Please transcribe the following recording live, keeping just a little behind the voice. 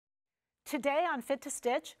Today on Fit to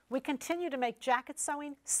Stitch, we continue to make jacket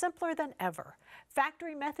sewing simpler than ever.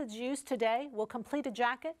 Factory methods used today will complete a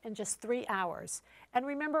jacket in just 3 hours. And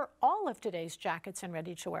remember, all of today's jackets and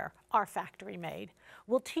ready-to-wear are factory made.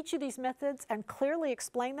 We'll teach you these methods and clearly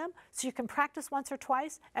explain them so you can practice once or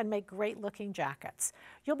twice and make great-looking jackets.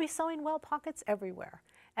 You'll be sewing well pockets everywhere.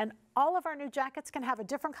 And all of our new jackets can have a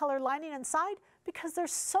different color lining inside because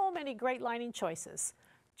there's so many great lining choices.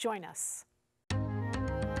 Join us.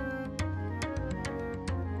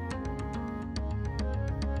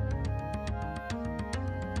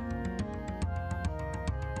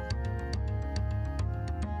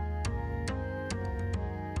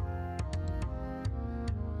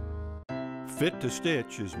 Fit to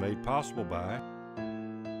Stitch is made possible by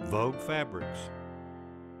Vogue Fabrics,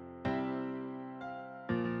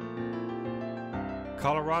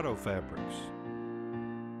 Colorado Fabrics,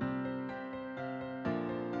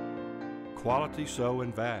 Quality Sew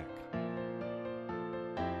and Vac,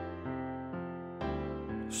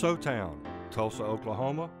 Sewtown, Tulsa,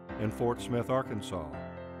 Oklahoma, and Fort Smith, Arkansas,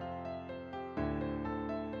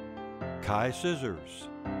 Kai Scissors,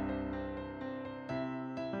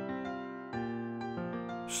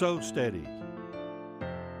 Sew Steady,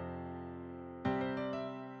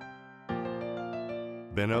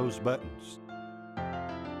 Benno's Buttons,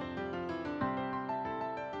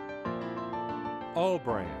 All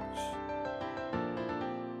Brands,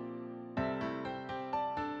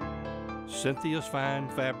 Cynthia's Fine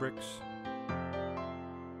Fabrics,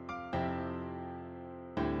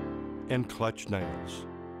 and Clutch Nails.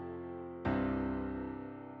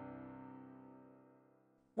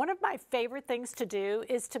 One of my favorite things to do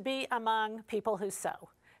is to be among people who sew.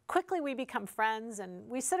 Quickly we become friends and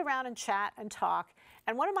we sit around and chat and talk.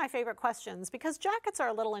 And one of my favorite questions, because jackets are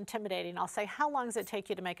a little intimidating, I'll say, how long does it take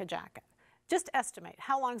you to make a jacket? Just estimate,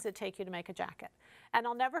 how long does it take you to make a jacket? And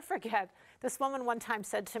I'll never forget, this woman one time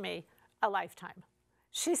said to me, a lifetime.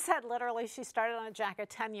 She said literally she started on a jacket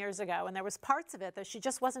 10 years ago and there was parts of it that she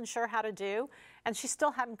just wasn't sure how to do and she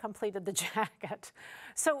still hadn't completed the jacket.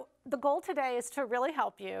 So the goal today is to really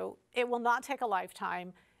help you. It will not take a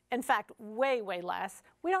lifetime. In fact, way, way less.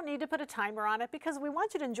 We don't need to put a timer on it because we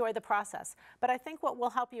want you to enjoy the process. But I think what will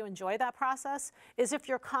help you enjoy that process is if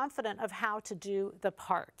you're confident of how to do the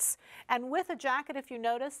parts. And with a jacket, if you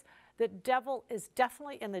notice, the devil is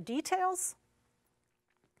definitely in the details.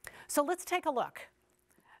 So let's take a look.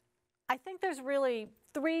 I think there's really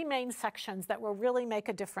 3 main sections that will really make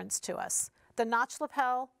a difference to us. The notch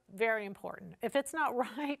lapel, very important. If it's not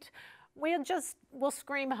right, we'll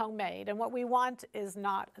scream homemade, and what we want is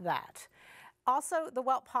not that. Also, the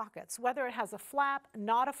welt pockets, whether it has a flap,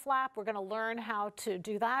 not a flap, we're going to learn how to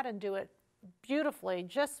do that and do it beautifully,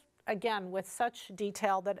 just again with such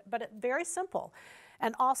detail, but very simple.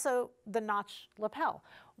 And also the notch lapel.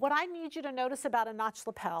 What I need you to notice about a notch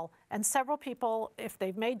lapel, and several people, if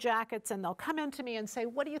they've made jackets and they'll come into me and say,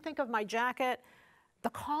 what do you think of my jacket? The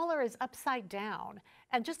collar is upside down.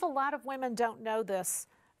 And just a lot of women don't know this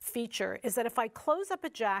feature, is that if I close up a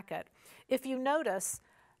jacket, if you notice,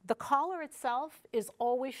 the collar itself is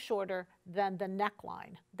always shorter than the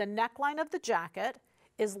neckline. The neckline of the jacket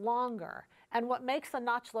is longer. And what makes a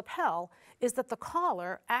notch lapel is that the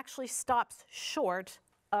collar actually stops short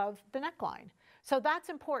of the neckline. So that's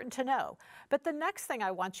important to know. But the next thing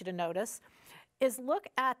I want you to notice is look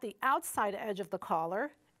at the outside edge of the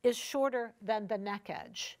collar is shorter than the neck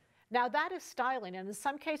edge. Now that is styling, and in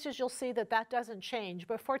some cases you'll see that that doesn't change.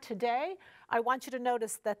 But for today, I want you to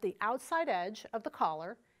notice that the outside edge of the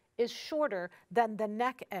collar is shorter than the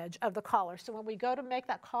neck edge of the collar. So when we go to make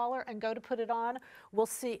that collar and go to put it on, we'll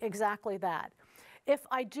see exactly that. If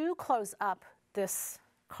I do close up this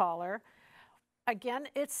collar, again,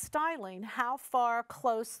 it's styling how far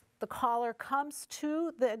close the collar comes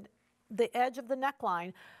to the edge of the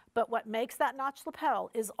neckline. But what makes that notch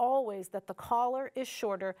lapel is always that the collar is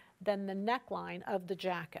shorter than the neckline of the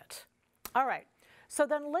jacket. All right, so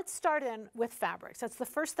then let's start in with fabrics. That's the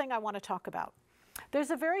first thing I want to talk about.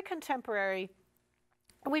 There's a very contemporary,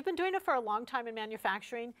 and we've been doing it for a long time in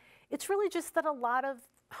manufacturing. It's really just that a lot of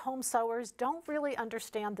home sewers don't really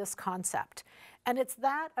understand this concept, and it's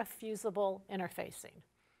that of fusible interfacing.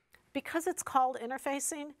 Because it's called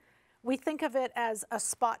interfacing, we think of it as a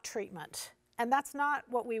spot treatment, and that's not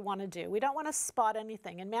what we want to do. We don't want to spot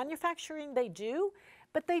anything. In manufacturing, they do,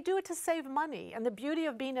 but they do it to save money, and the beauty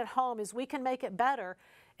of being at home is we can make it better,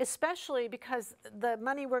 especially because the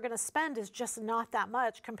money we're going to spend is just not that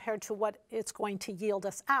much compared to what it's going to yield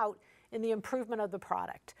us out in the improvement of the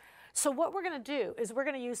product. So what we're going to do is we're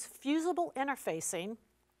going to use fusible interfacing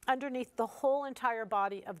underneath the whole entire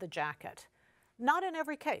body of the jacket. Not in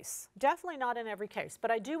every case, definitely not in every case, but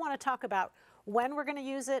I do want to talk about when we're going to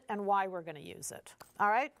use it and why we're going to use it, all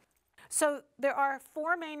right? So there are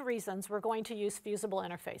 4 main reasons we're going to use fusible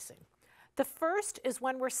interfacing. The first is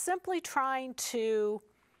when we're simply trying to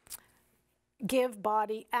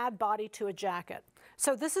add body to a jacket.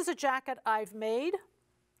 So this is a jacket I've made.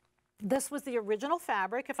 This was the original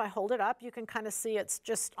fabric. If I hold it up, you can kind of see it's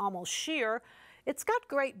just almost sheer. It's got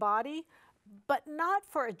great body, but not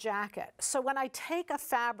for a jacket. So when I take a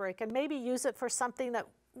fabric and maybe use it for something that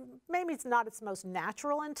maybe it's not its most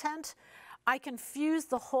natural intent, I can fuse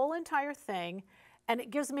the whole entire thing and it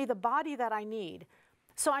gives me the body that I need.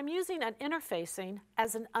 So I'm using an interfacing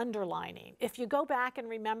as an underlining. If you go back and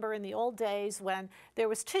remember in the old days when there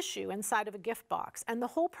was tissue inside of a gift box, and the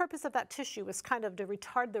whole purpose of that tissue was kind of to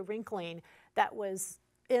retard the wrinkling that was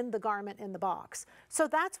in the garment in the box. So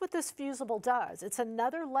that's what this fusible does. It's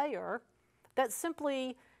another layer that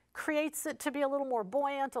simply creates it to be a little more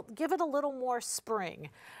buoyant, give it a little more spring.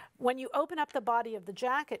 When you open up the body of the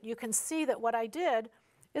jacket, you can see that what I did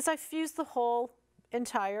is I fused the whole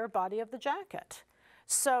entire body of the jacket.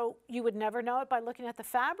 So you would never know it by looking at the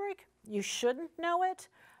fabric. You shouldn't know it.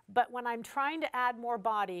 But when I'm trying to add more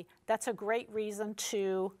body, that's a great reason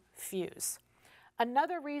to fuse.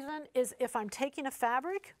 Another reason is if I'm taking a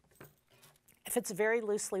fabric, if it's very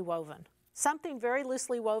loosely woven. Something very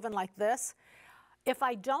loosely woven like this, if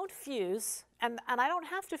I don't fuse, and I don't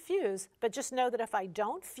have to fuse, but just know that if I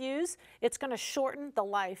don't fuse, it's going to shorten the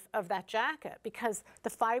life of that jacket because the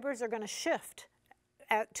fibers are going to shift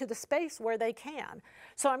to the space where they can.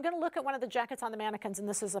 So I'm going to look at one of the jackets on the mannequins, and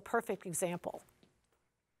this is a perfect example.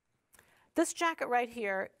 This jacket right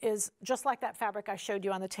here is just like that fabric I showed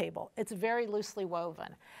you on the table. It's very loosely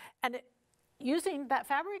woven. And using that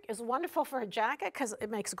fabric is wonderful for a jacket because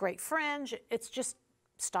it makes great fringe. It's just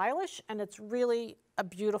stylish, and it's really a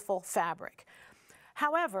beautiful fabric.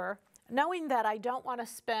 However, knowing that I don't want to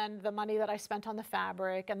spend the money that I spent on the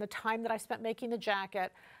fabric and the time that I spent making the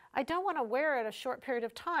jacket, I don't want to wear it a short period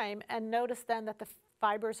of time and notice then that the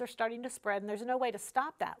fibers are starting to spread, and there's no way to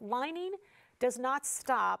stop that. Lining does not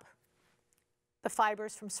stop the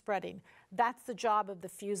fibers from spreading. That's the job of the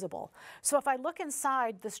fusible. So if I look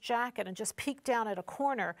inside this jacket and just peek down at a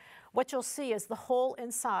corner, what you'll see is the whole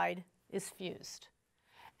inside is fused.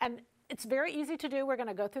 And it's very easy to do. We're going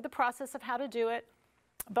to go through the process of how to do it.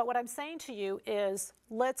 But what I'm saying to you is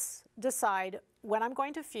let's decide when I'm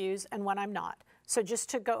going to fuse and when I'm not. So just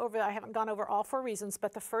to go over, I haven't gone over all 4 reasons,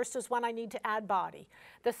 but the first is when I need to add body.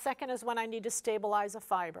 The second is when I need to stabilize a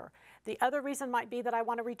fiber. The other reason might be that I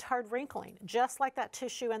want to retard wrinkling, just like that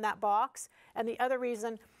tissue in that box. And the other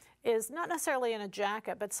reason is not necessarily in a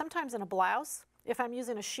jacket, but sometimes in a blouse. If I'm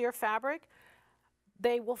using a sheer fabric,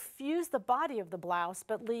 they will fuse the body of the blouse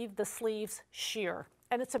but leave the sleeves sheer.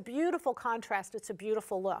 And it's a beautiful contrast, it's a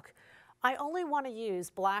beautiful look. I only want to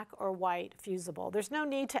use black or white fusible. There's no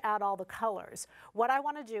need to add all the colors. What I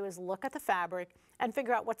want to do is look at the fabric and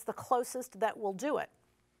figure out what's the closest that will do it.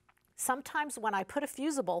 Sometimes when I put a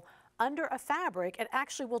fusible under a fabric, it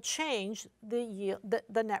actually will change the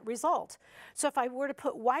net result. So if I were to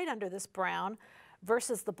put white under this brown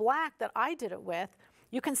versus the black that I did it with,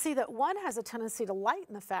 you can see that one has a tendency to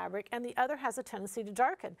lighten the fabric and the other has a tendency to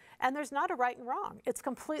darken. And there's not a right and wrong. It's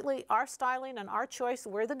completely our styling and our choice.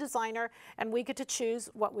 We're the designer and we get to choose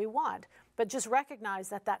what we want. But just recognize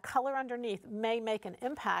that that color underneath may make an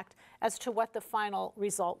impact as to what the final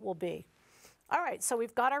result will be. All right, so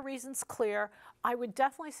we've got our reasons clear. I would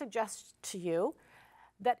definitely suggest to you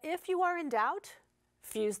that if you are in doubt,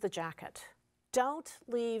 fuse the jacket. Don't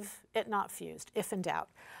leave it not fused, if in doubt.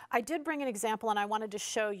 I did bring an example, and I wanted to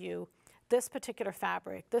show you this particular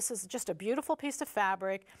fabric. This is just a beautiful piece of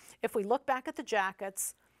fabric. If we look back at the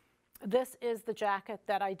jackets, this is the jacket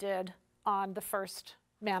that I did on the first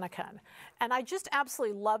mannequin. And I just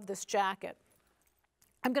absolutely love this jacket.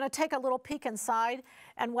 I'm going to take a little peek inside,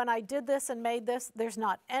 and when I did this and made this, there's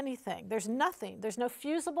not anything. There's nothing. There's no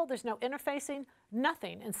fusible. There's no interfacing.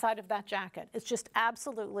 Nothing inside of that jacket. It's just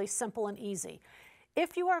absolutely simple and easy.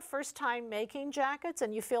 If you are first time making jackets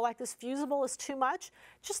and you feel like this fusible is too much,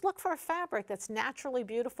 just look for a fabric that's naturally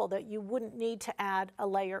beautiful that you wouldn't need to add a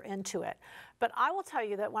layer into it. But I will tell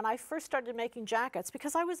you that when I first started making jackets,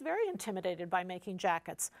 because I was very intimidated by making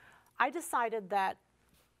jackets, I decided that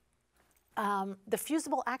the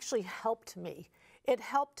fusible actually helped me. It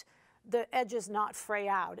helped the edges not fray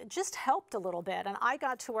out. It just helped a little bit, and I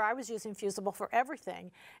got to where I was using fusible for everything.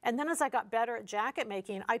 And then as I got better at jacket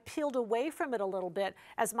making, I peeled away from it a little bit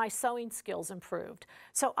as my sewing skills improved.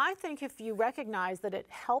 So I think if you recognize that it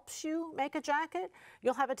helps you make a jacket,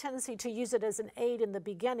 you'll have a tendency to use it as an aid in the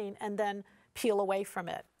beginning and then peel away from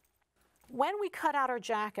it. When we cut out our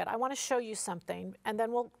jacket, I want to show you something, and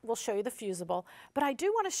then we'll show you the fusible. But I do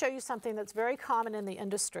want to show you something that's very common in the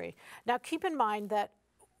industry. Now keep in mind that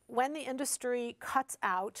when the industry cuts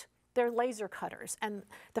out, they're laser cutters, and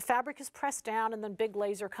the fabric is pressed down and then big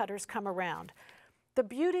laser cutters come around. The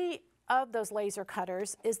beauty of those laser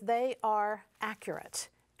cutters is they are accurate.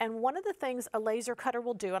 And one of the things a laser cutter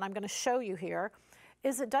will do, and I'm going to show you here,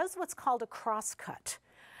 is it does what's called a cross cut.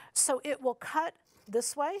 So it will cut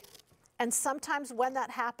this way, and sometimes when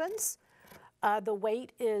that happens, the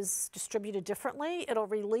weight is distributed differently. It'll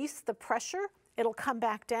release the pressure, it'll come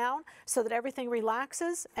back down so that everything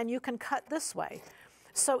relaxes, and you can cut this way.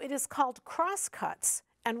 So it is called cross cuts,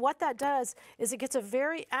 and what that does is it gets a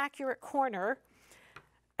very accurate corner.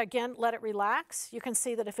 Again, let it relax. You can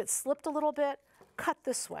see that if it slipped a little bit, cut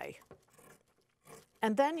this way.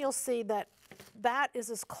 And then you'll see that that is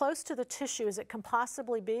as close to the tissue as it can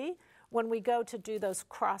possibly be when we go to do those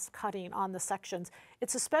cross-cutting on the sections.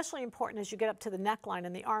 It's especially important as you get up to the neckline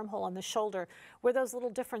and the armhole and the shoulder, where those little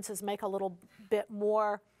differences make a little bit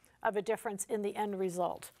more of a difference in the end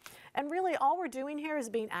result. And really all we're doing here is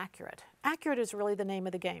being accurate. Accurate is really the name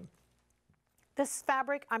of the game. This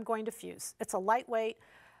fabric I'm going to fuse. It's a lightweight.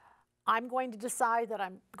 I'm going to decide that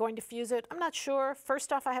I'm going to fuse it. I'm not sure.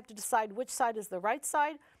 First off, I have to decide which side is the right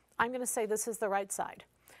side. I'm going to say this is the right side.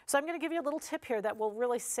 So I'm going to give you a little tip here that will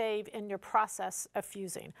really save in your process of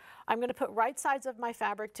fusing. I'm going to put right sides of my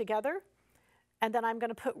fabric together, and then I'm going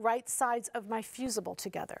to put right sides of my fusible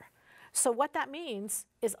together. So what that means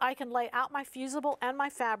is I can lay out my fusible and my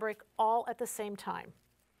fabric all at the same time.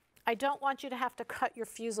 I don't want you to have to cut your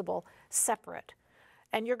fusible separate.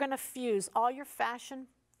 And you're going to fuse all your fashion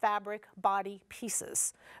fabric body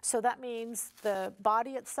pieces. So that means the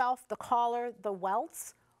body itself, the collar, the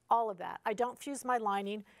welts, all of that. I don't fuse my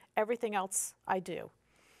lining, everything else I do.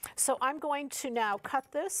 So I'm going to now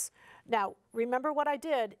cut this. Now remember what I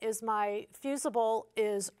did is my fusible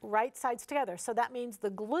is right sides together. So that means the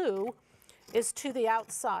glue is to the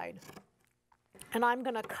outside. And I'm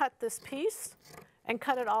going to cut this piece and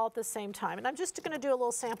cut it all at the same time. And I'm just going to do a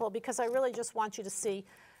little sample because I really just want you to see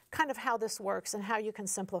kind of how this works and how you can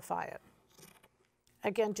simplify it.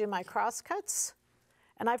 Again, do my cross cuts.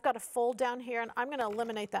 And I've got a fold down here, and I'm going to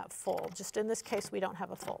eliminate that fold. Just in this case, we don't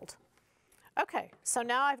have a fold. Okay, so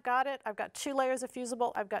now I've got it. I've got 2 layers of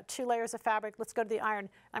fusible. I've got 2 layers of fabric. Let's go to the iron.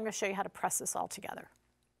 I'm going to show you how to press this all together.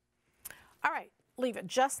 All right, leave it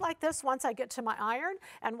just like this once I get to my iron.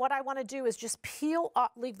 And what I want to do is just peel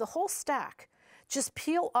off, leave the whole stack. Just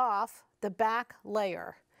peel off the back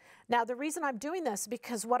layer. Now, the reason I'm doing this,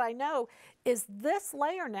 because what I know is this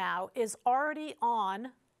layer now is already on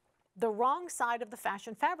the wrong side of the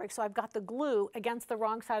fashion fabric. So I've got the glue against the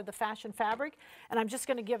wrong side of the fashion fabric, and I'm just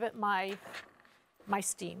going to give it my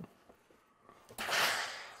steam.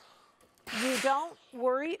 You don't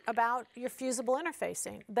worry about your fusible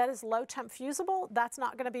interfacing. That is low temp fusible. That's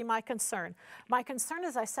not going to be my concern. My concern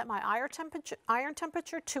is I set my iron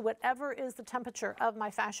temperature to whatever is the temperature of my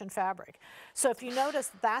fashion fabric. So if you notice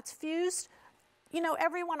that's fused, you know,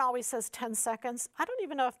 everyone always says 10 seconds. I don't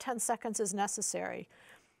even know if 10 seconds is necessary.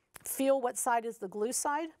 Feel what side is the glue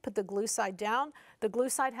side, put the glue side down. The glue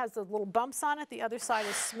side has the little bumps on it. The other side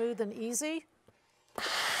is smooth and easy.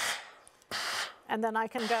 And then I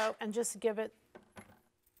can go and just give it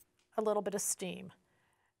a little bit of steam.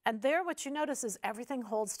 And there what you notice is everything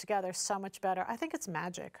holds together so much better. I think it's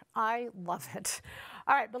magic. I love it.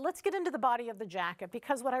 All right, but let's get into the body of the jacket,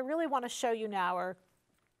 because what I really want to show you now are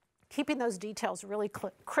keeping those details really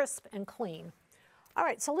crisp and clean. All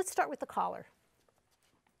right, so let's start with the collar.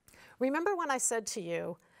 Remember when I said to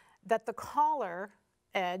you that the collar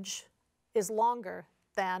edge is longer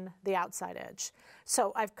than the outside edge.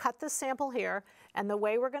 So I've cut this sample here, and the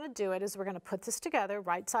way we're going to do it is we're going to put this together,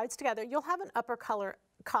 right sides together. You'll have an upper collar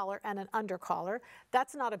and an under collar.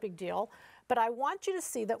 That's not a big deal. But I want you to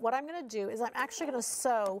see that what I'm going to do is I'm actually going to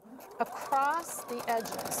sew across the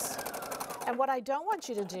edges. And what I don't want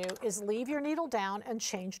you to do is leave your needle down and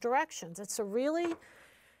change directions. It's a really,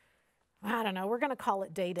 I don't know, we're going to call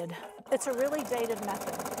it dated. It's a really dated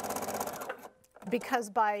method. Because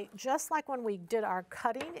by, just like when we did our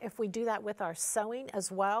cutting, if we do that with our sewing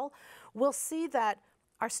as well, we'll see that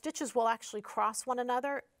our stitches will actually cross one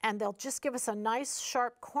another, and they'll just give us a nice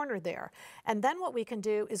sharp corner there. And then what we can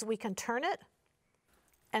do is we can turn it,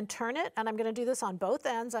 and I'm going to do this on both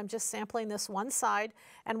ends. I'm just sampling this one side,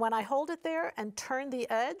 and when I hold it there and turn the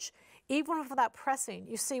edge, even without pressing,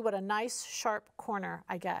 you see what a nice sharp corner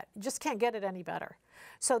I get. You just can't get it any better.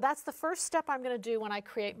 So that's the first step I'm going to do when I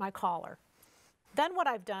create my collar. Then what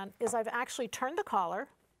I've done is I've actually turned the collar,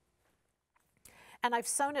 and I've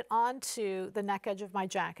sewn it onto the neck edge of my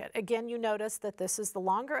jacket. Again, you notice that this is the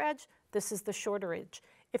longer edge, this is the shorter edge.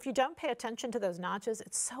 If you don't pay attention to those notches,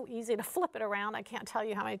 it's so easy to flip it around. I can't tell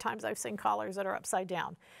you how many times I've seen collars that are upside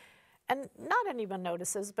down. And not anyone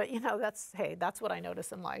notices, but you know, hey, that's what I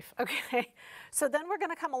notice in life, okay? So then we're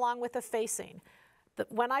gonna come along with the facing.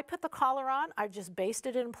 When I put the collar on, I've just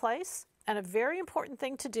basted it in place. And a very important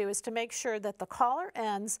thing to do is to make sure that the collar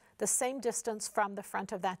ends the same distance from the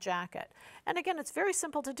front of that jacket. And again, it's very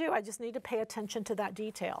simple to do. I just need to pay attention to that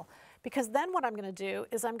detail. Because then what I'm going to do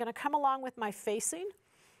is I'm going to come along with my facing,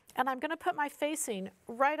 and I'm going to put my facing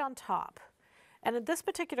right on top. And in this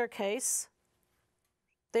particular case,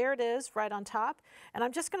 there it is, right on top. And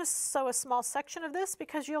I'm just going to sew a small section of this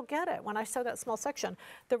because you'll get it when I sew that small section.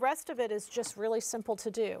 The rest of it is just really simple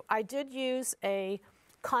to do. I did use a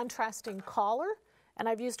contrasting collar, and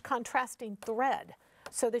I've used contrasting thread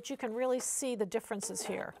so that you can really see the differences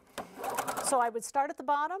here. So I would start at the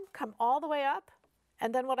bottom, come all the way up,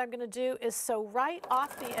 and then what I'm going to do is sew right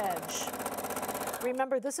off the edge.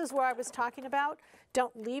 Remember, this is where I was talking about.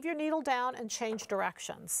 Don't leave your needle down and change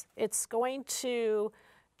directions. It's going to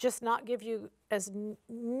just not give you as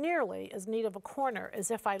nearly as neat of a corner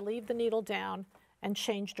as if I leave the needle down and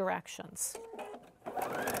change directions.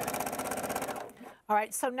 All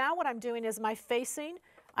right, so now what I'm doing is my facing,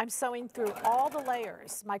 I'm sewing through all the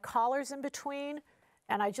layers. My collar's in between,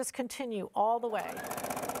 and I just continue all the way.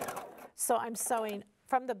 So I'm sewing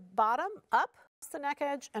from the bottom up the neck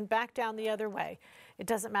edge and back down the other way. It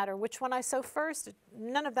doesn't matter which one I sew first,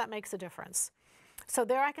 none of that makes a difference. So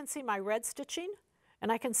there I can see my red stitching,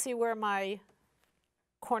 and I can see where my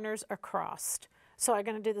corners are crossed. So I'm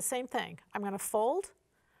going to do the same thing. I'm going to fold,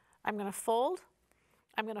 I'm going to fold,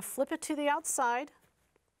 I'm going to flip it to the outside,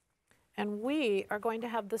 and we are going to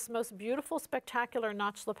have this most beautiful, spectacular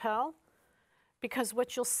notch lapel, because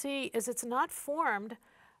what you'll see is it's not formed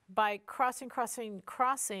by crossing, crossing,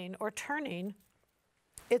 crossing, or turning.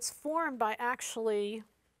 It's formed by actually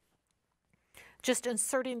just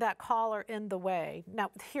inserting that collar in the way. Now,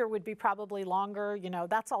 here would be probably longer, you know,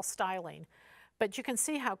 that's all styling. But you can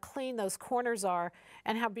see how clean those corners are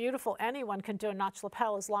and how beautiful anyone can do a notch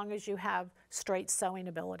lapel as long as you have straight sewing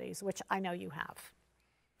abilities, which I know you have.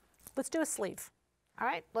 Let's do a sleeve. All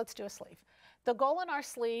right, let's do a sleeve. The goal in our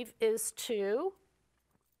sleeve is to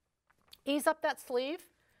ease up that sleeve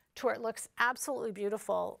to where it looks absolutely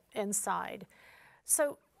beautiful inside.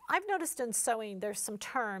 So I've noticed in sewing there's some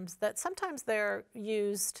terms that sometimes they're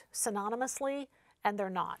used synonymously and they're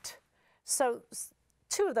not. So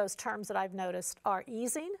two of those terms that I've noticed are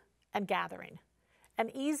easing and gathering.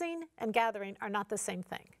 And easing and gathering are not the same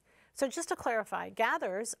thing. So just to clarify,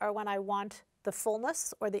 gathers are when I want the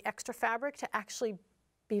fullness or the extra fabric to actually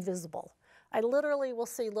be visible. I literally will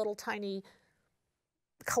see little tiny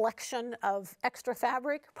collection of extra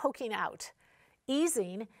fabric poking out.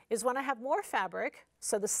 Easing is when I have more fabric,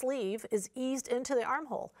 so the sleeve is eased into the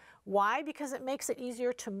armhole. Why? Because it makes it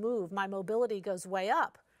easier to move. My mobility goes way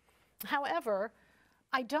up. However,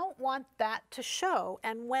 I don't want that to show,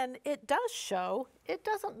 and when it does show, it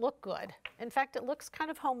doesn't look good. In fact, it looks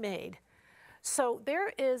kind of homemade. So there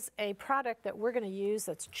is a product that we're going to use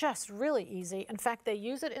that's just really easy. In fact, they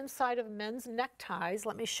use it inside of men's neckties.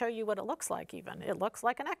 Let me show you what it looks like even. It looks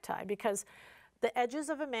like a necktie because the edges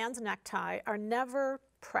of a man's necktie are never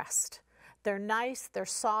pressed. They're nice, they're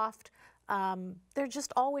soft, they're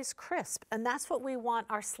just always crisp, and that's what we want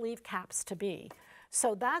our sleeve caps to be.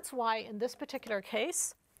 So that's why in this particular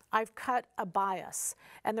case, I've cut a bias.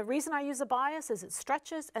 And the reason I use a bias is it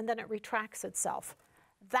stretches and then it retracts itself.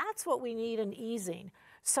 That's what we need in easing.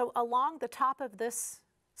 So along the top of this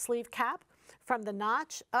sleeve cap, from the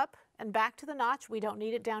notch up and back to the notch, we don't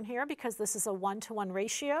need it down here because this is a 1-to-1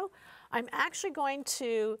 ratio. I'm actually going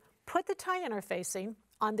to put the tie interfacing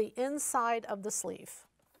on the inside of the sleeve.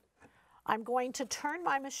 I'm going to turn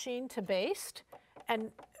my machine to baste,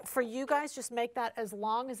 and for you guys, just make that as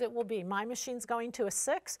long as it will be. My machine's going to a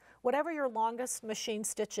 6, whatever your longest machine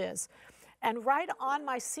stitch is. And right on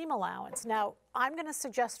my seam allowance. Now, I'm going to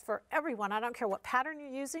suggest for everyone, I don't care what pattern you're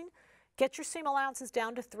using, get your seam allowances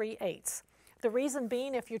down to 3/8. The reason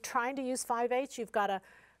being, if you're trying to use 5/8, you've got a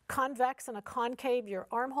convex and a concave. Your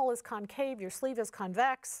armhole is concave, your sleeve is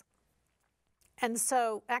convex. And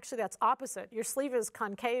so, actually that's opposite. Your sleeve is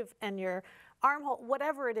concave and your armhole,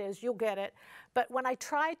 whatever it is, you'll get it. But when I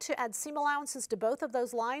try to add seam allowances to both of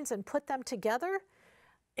those lines and put them together,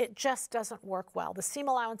 it just doesn't work well. The seam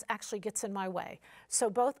allowance actually gets in my way. So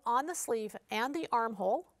both on the sleeve and the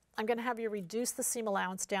armhole, I'm going to have you reduce the seam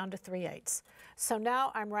allowance down to 3/8. So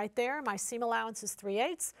now I'm right there. My seam allowance is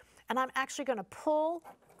 3/8, and I'm actually going to pull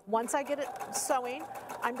Once I get it sewing,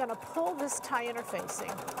 I'm going to pull this tie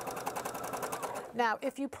interfacing. Now,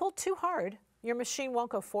 if you pull too hard, your machine won't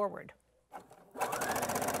go forward.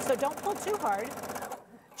 So don't pull too hard.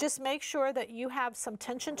 Just make sure that you have some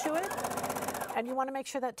tension to it, and you want to make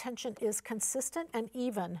sure that tension is consistent and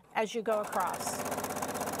even as you go across,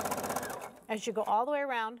 as you go all the way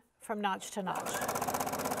around from notch to notch.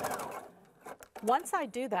 Once I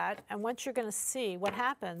do that, and once you're going to see what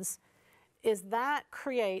happens, is that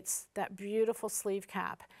creates that beautiful sleeve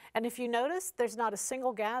cap. And if you notice, there's not a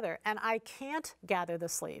single gather, and I can't gather the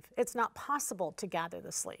sleeve. It's not possible to gather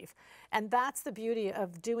the sleeve. And that's the beauty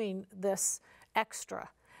of doing this extra.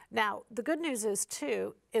 Now, the good news is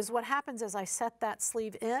too, is what happens as I set that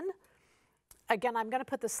sleeve in, again, I'm gonna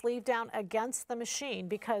put the sleeve down against the machine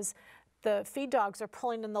because the feed dogs are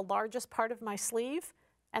pulling in the largest part of my sleeve.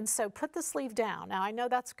 And so put the sleeve down. Now I know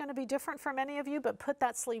that's going to be different for many of you, but put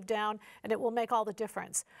that sleeve down and it will make all the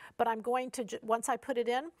difference. But I'm going to, once I put it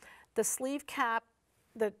in, the sleeve cap,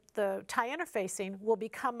 the tie interfacing will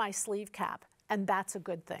become my sleeve cap, and that's a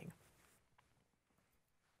good thing.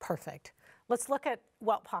 Perfect. Let's look at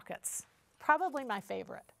welt pockets. Probably my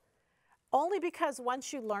favorite. Only because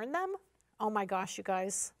once you learn them, oh my gosh, you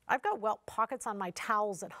guys, I've got welt pockets on my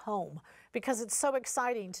towels at home because it's so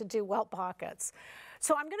exciting to do welt pockets.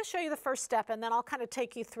 So I'm going to show you the first step, and then I'll kind of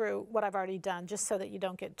take you through what I've already done just so that you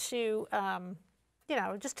don't get too, you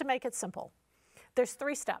know, just to make it simple. There's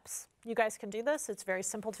 3 steps. You guys can do this. It's very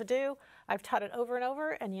simple to do. I've taught it over and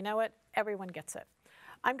over, and you know it, everyone gets it.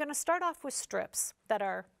 I'm going to start off with strips that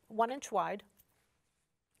are 1 inch wide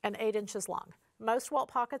and 8 inches long. Most welt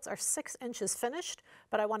pockets are 6 inches finished,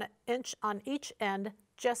 but I want an inch on each end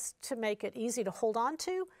just to make it easy to hold on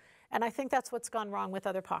to. And I think that's what's gone wrong with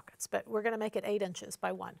other pockets, but we're going to make it 8 inches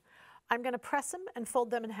by 1. I'm going to press them and fold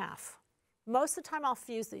them in half. Most of the time I'll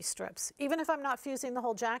fuse these strips. Even if I'm not fusing the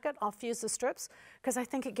whole jacket, I'll fuse the strips because I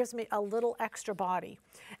think it gives me a little extra body.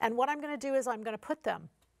 And what I'm going to do is I'm going to put them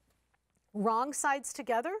wrong sides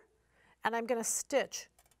together, and I'm going to stitch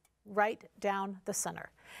right down the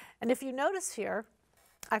center. And if you notice here,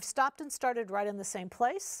 I've stopped and started right in the same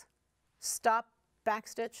place. Stop,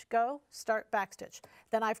 backstitch, go, start, backstitch.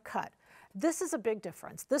 Then I've cut. This is a big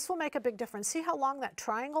difference. This will make a big difference. See how long that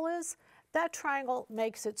triangle is? That triangle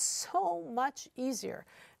makes it so much easier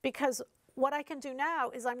because what I can do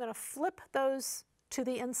now is I'm going to flip those to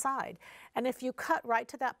the inside. And if you cut right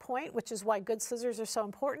to that point, which is why good scissors are so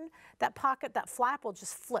important, that pocket, that flap will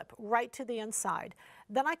just flip right to the inside.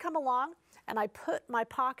 Then I come along and I put my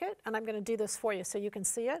pocket, and I'm going to do this for you so you can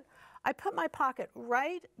see it. I put my pocket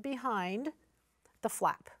right behind the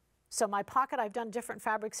flap. So my pocket, I've done different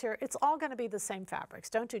fabrics here. It's all going to be the same fabrics.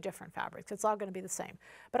 Don't do different fabrics. It's all going to be the same.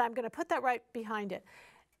 But I'm going to put that right behind it.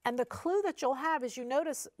 And the clue that you'll have is you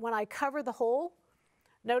notice when I cover the hole,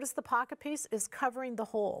 notice the pocket piece is covering the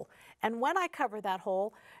hole. And when I cover that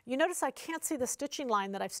hole, you notice I can't see the stitching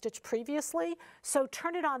line that I've stitched previously. So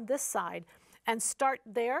turn it on this side and start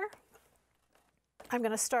there. I'm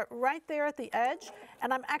going to start right there at the edge,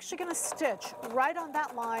 and I'm actually going to stitch right on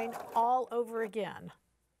that line all over again.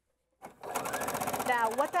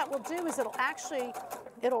 Now, what that will do is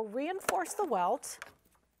it'll reinforce the welt.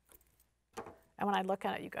 And when I look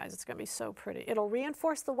at it, you guys, it's going to be so pretty. It'll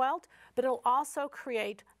reinforce the welt, but it'll also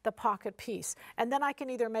create the pocket piece. And then I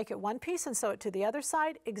can either make it one piece and sew it to the other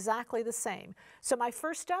side, exactly the same. So my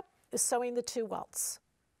first step is sewing the 2 welts.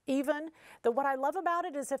 Even. What I love about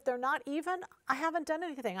it is if they're not even, I haven't done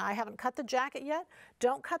anything. I haven't cut the jacket yet.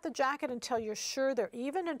 Don't cut the jacket until you're sure they're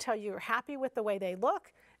even, until you're happy with the way they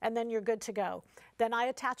look, and then you're good to go. Then I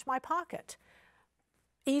attach my pocket.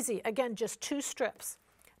 Easy. Again, just 2 strips.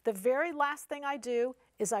 The very last thing I do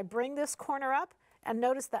is I bring this corner up, and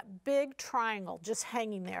notice that big triangle just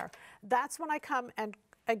hanging there. That's when I come and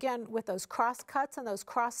again, with those cross cuts and those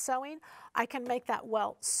cross sewing, I can make that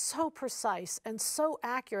welt so precise and so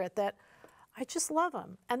accurate that I just love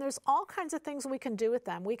them. And there's all kinds of things we can do with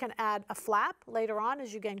them. We can add a flap later on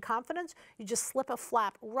as you gain confidence. You just slip a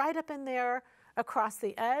flap right up in there across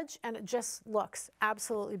the edge, and it just looks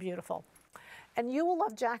absolutely beautiful. And you will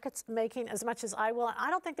love jackets making as much as I will. And I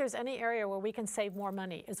don't think there's any area where we can save more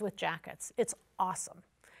money is with jackets. It's awesome.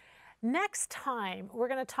 Next time, we're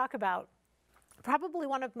going to talk about probably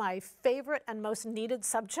one of my favorite and most needed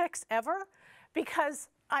subjects ever, because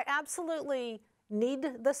I absolutely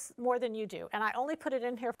need this more than you do, and I only put it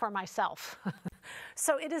in here for myself.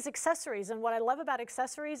 So it is accessories, and what I love about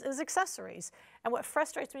accessories is accessories. And what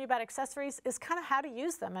frustrates me about accessories is kind of how to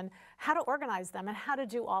use them and how to organize them and how to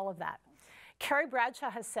do all of that. Carrie Bradshaw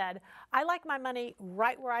has said, I like my money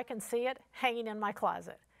right where I can see it, hanging in my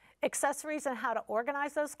closet. Accessories and how to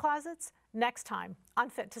organize those closets, next time on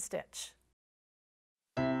Fit to Stitch.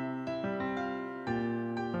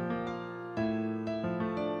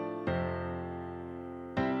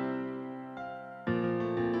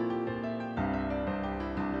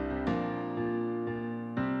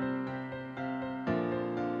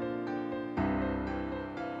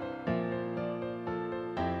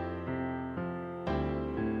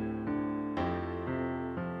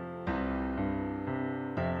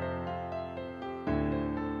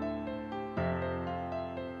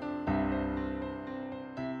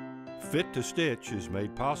 Fit to Stitch is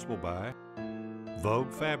made possible by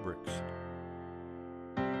Vogue Fabrics,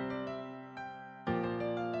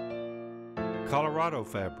 Colorado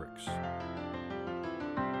Fabrics,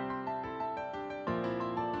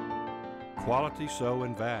 Quality Sew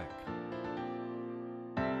and Vac,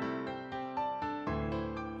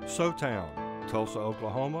 Sewtown, Tulsa,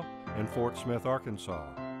 Oklahoma, and Fort Smith,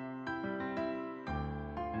 Arkansas,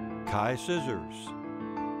 Kai Scissors,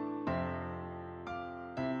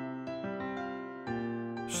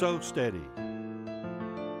 Sew Steady,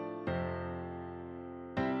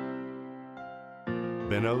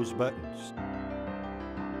 Benno's Buttons,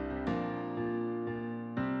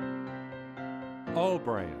 All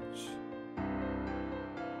Brands,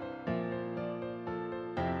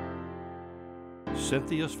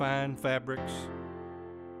 Cynthia's Fine Fabrics,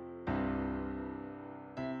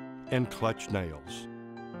 and Clutch Nails.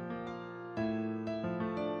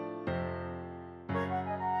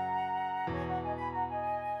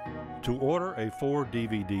 To order a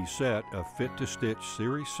 4-DVD set of Fit to Stitch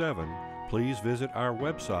Series 7, please visit our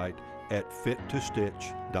website at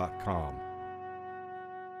fittostitch.com.